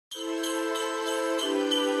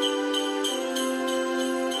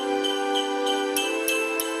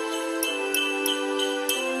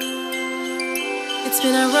It's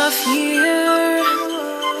been a rough year,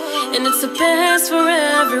 and it's the best for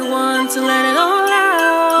everyone to let it all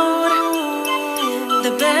out.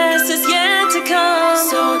 The best is yet to come,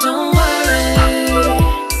 so don't worry,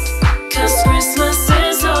 'cause Christmas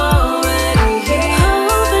is already here.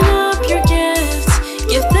 Open up your gifts,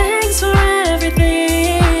 give thanks for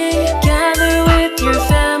everything. Gather with your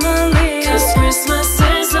family, 'cause Christmas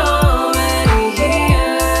is already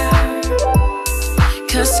here.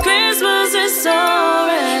 'Cause Christmas is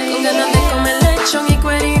already here. Con ganas de comer lechón y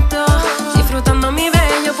cuerito, disfrutando mi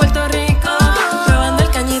bello Puerto Rico, probando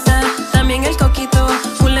el cañita, también el coquito,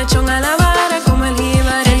 un lechón a la vara como el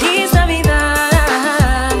jíbaro. Feliz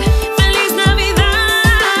Navidad, feliz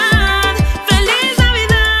Navidad, feliz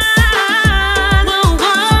Navidad. Wow,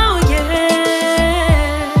 wow,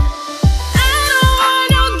 yeah. I don't want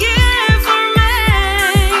no gift for me,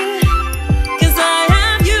 'cause I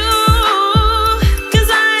have you, 'cause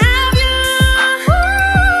I have you.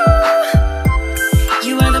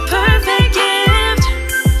 You are the perfect gift,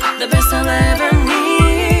 the best I'll ever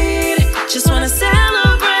need. Just wanna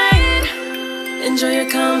celebrate, enjoy your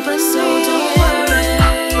company, so don't worry,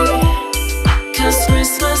 'cause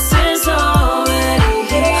Christmas is already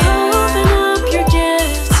here. Open up your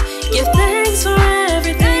gifts, give thanks for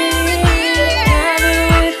everything. Gather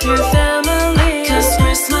with your family, 'cause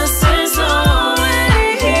Christmas is already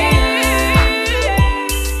here.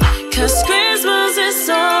 'Cause Christmas is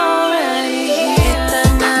already here. Esta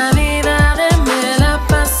Navidad me la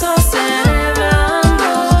paso celebrando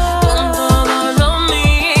con todo lo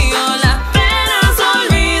mío, las penas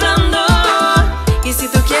olvidando. Y si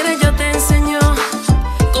tú quieres yo te enseño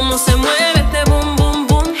cómo se mueve este boom, boom,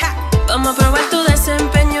 boom. Vamos a probar tu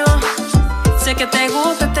desempeño. Sé que te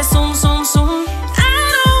gusta este zoom, zoom, zoom.